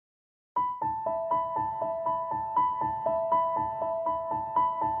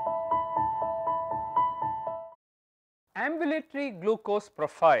Ambulatory glucose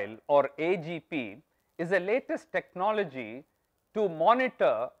profile or AGP is the latest technology to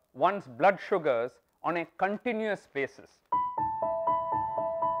monitor one's blood sugars on a continuous basis.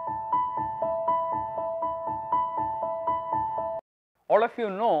 All of you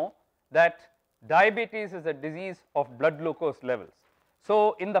know that diabetes is a disease of blood glucose levels.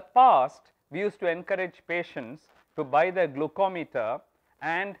 So, in the past we used to encourage patients to buy their glucometer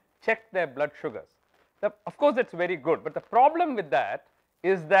and check their blood sugars. Of course, that is very good, but the problem with that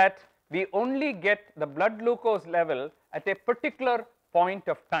is that we only get the blood glucose level at a particular point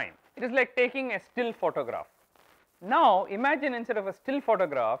of time. It is like taking a still photograph. Now, imagine instead of a still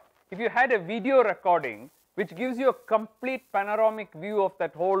photograph, if you had a video recording which gives you a complete panoramic view of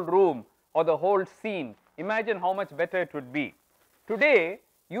that whole room or the whole scene, imagine how much better it would be. Today,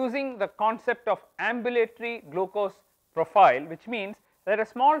 using the concept of ambulatory glucose profile, which means that a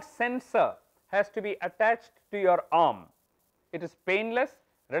small sensor has to be attached to your arm. It is painless,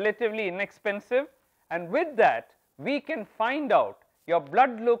 relatively inexpensive, and with that we can find out your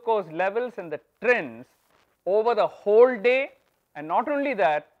blood glucose levels and the trends over the whole day, and not only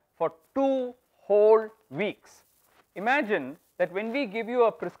that, for 2 whole weeks. Imagine that when we give you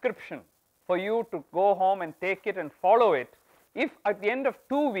a prescription for you to go home and take it and follow it, if at the end of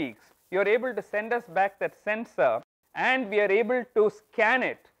 2 weeks you are able to send us back that sensor and we are able to scan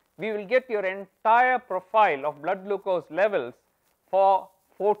it, we will get your entire profile of blood glucose levels for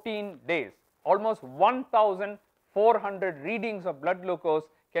 14 days. Almost 1,400 readings of blood glucose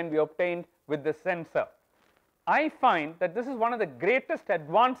can be obtained with the sensor. I find that this is one of the greatest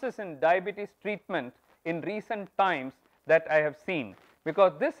advances in diabetes treatment in recent times that I have seen,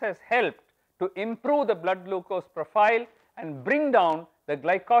 because this has helped to improve the blood glucose profile and bring down the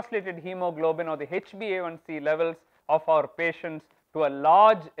glycosylated hemoglobin or the HbA1c levels of our patients to a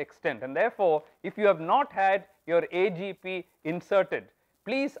large extent. And therefore, if you have not had your AGP inserted,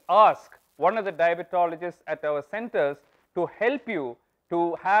 please ask one of the diabetologists at our centers to help you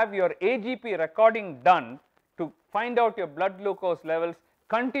to have your AGP recording done to find out your blood glucose levels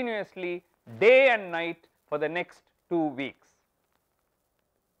continuously day and night for the next 2 weeks.